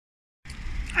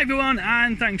Hi everyone,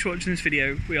 and thanks for watching this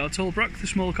video. We are Tallbrook, the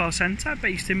small car centre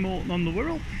based in Morton on the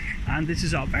Wirral, and this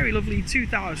is our very lovely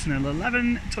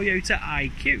 2011 Toyota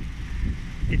IQ.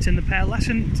 It's in the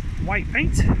pearlescent white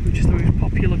paint, which is the most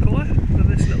popular colour for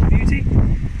this little beauty.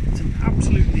 It's an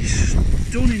absolutely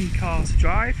stunning car to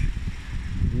drive,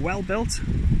 well built.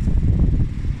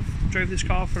 Drove this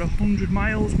car for 100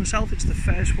 miles myself. It's the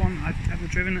first one I've ever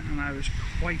driven, and I was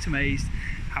quite amazed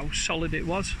how solid it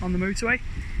was on the motorway.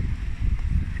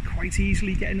 Quite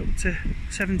easily getting up to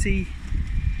 70,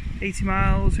 80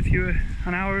 miles if you were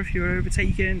an hour if you were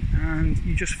overtaken, and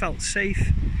you just felt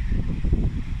safe.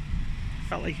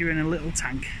 Felt like you were in a little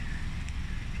tank.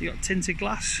 You got tinted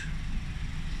glass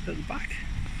at the back,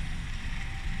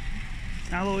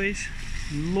 alloys,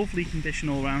 lovely condition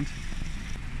all round.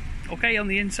 Okay, on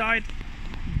the inside,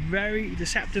 very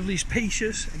deceptively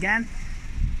spacious again.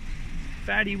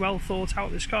 Very well thought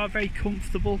out, this car, very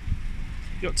comfortable.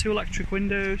 You've got two electric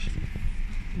windows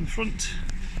in the front,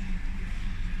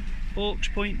 aux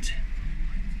point,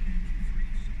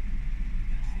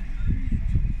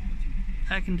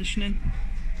 air conditioning.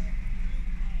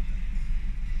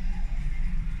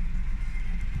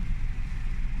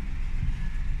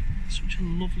 Such a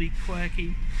lovely,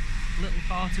 quirky little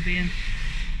car to be in.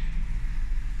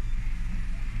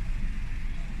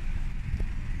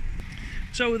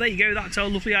 So there you go, that's our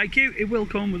lovely IQ. It will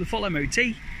come with a full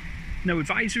MOT, no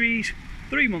advisories,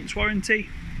 3 months warranty,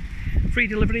 free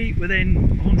delivery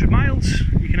within 100 miles.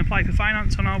 You can apply for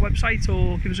finance on our website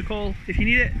or give us a call if you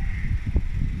need it.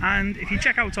 And if you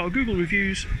check out our Google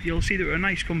reviews, you'll see that we're a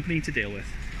nice company to deal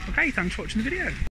with. Okay, thanks for watching the video.